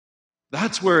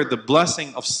That's where the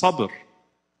blessing of sabr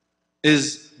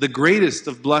is the greatest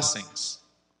of blessings.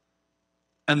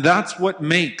 And that's what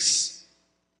makes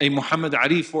a Muhammad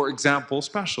Ali, for example,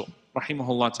 special.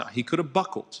 Rahimahullah ta'ala. He could have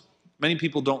buckled. Many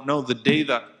people don't know the day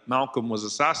that Malcolm was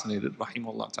assassinated,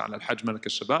 Rahimahullah ta'ala, Al-Hajj Malik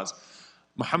al-Shabazz,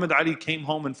 Muhammad Ali came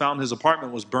home and found his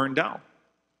apartment was burned down.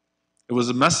 It was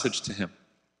a message to him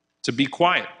to be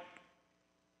quiet,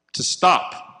 to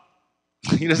stop.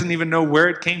 He doesn't even know where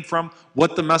it came from,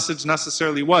 what the message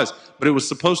necessarily was, but it was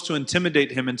supposed to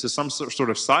intimidate him into some sort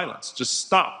of silence. Just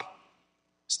stop.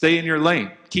 Stay in your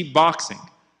lane. Keep boxing.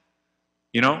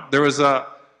 You know, there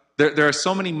are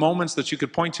so many moments that you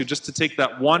could point to just to take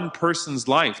that one person's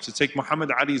life, to take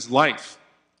Muhammad Ali's life.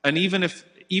 And even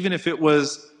if it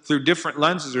was through different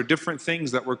lenses or different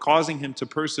things that were causing him to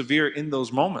persevere in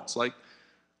those moments. Like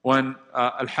when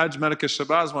Al-Hajj Malik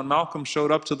al-Shabazz, when Malcolm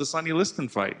showed up to the Sonny Liston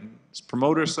fight, and his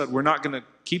promoter said, we're not going to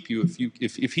keep you.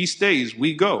 If he stays,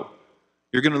 we go.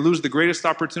 You're going to lose the greatest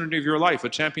opportunity of your life, a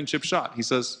championship shot. He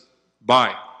says,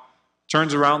 bye.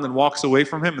 Turns around and walks away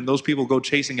from him, and those people go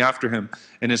chasing after him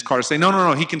in his car, say,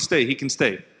 no, he can stay, he can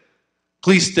stay.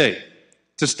 Please stay.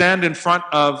 To stand in front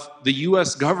of the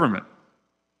US government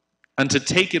and to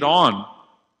take it on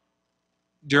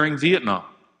during Vietnam.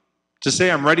 To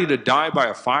say, I'm ready to die by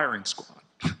a firing squad.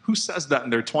 Who says that in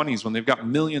their 20s when they've got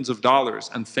millions of dollars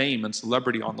and fame and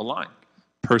celebrity on the line?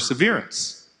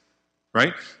 Perseverance,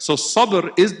 right? So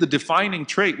sabr is the defining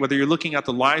trait, whether you're looking at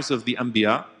the lives of the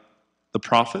anbiya, the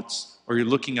prophets, or you're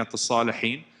looking at the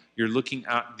salihin, you're looking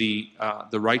at the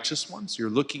righteous ones, you're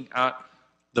looking at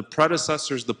the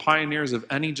predecessors, the pioneers of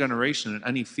any generation in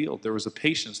any field. There was a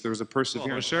patience, there was a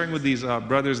perseverance. I was sharing with these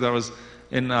brothers that was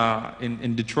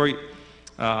in Detroit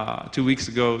 2 weeks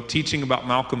ago, teaching about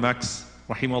Malcolm X,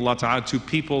 rahimahullah ta'ala,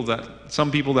 to some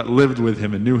people that lived with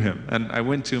him and knew him. And I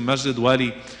went to Masjid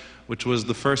Wali, which was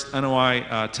the first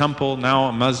NOI temple, now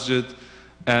a masjid.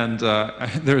 And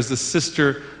there was this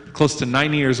sister, close to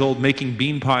 90 years old, making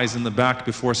bean pies in the back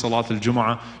before Salat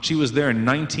al-Jum'ah. She was there in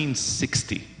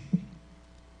 1960.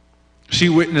 She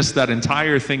witnessed that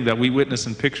entire thing that we witness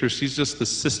in pictures. She's just the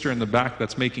sister in the back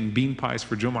that's making bean pies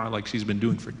for Jum'ah like she's been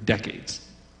doing for decades.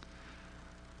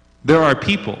 There are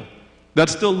people that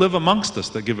still live amongst us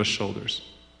that give us shoulders.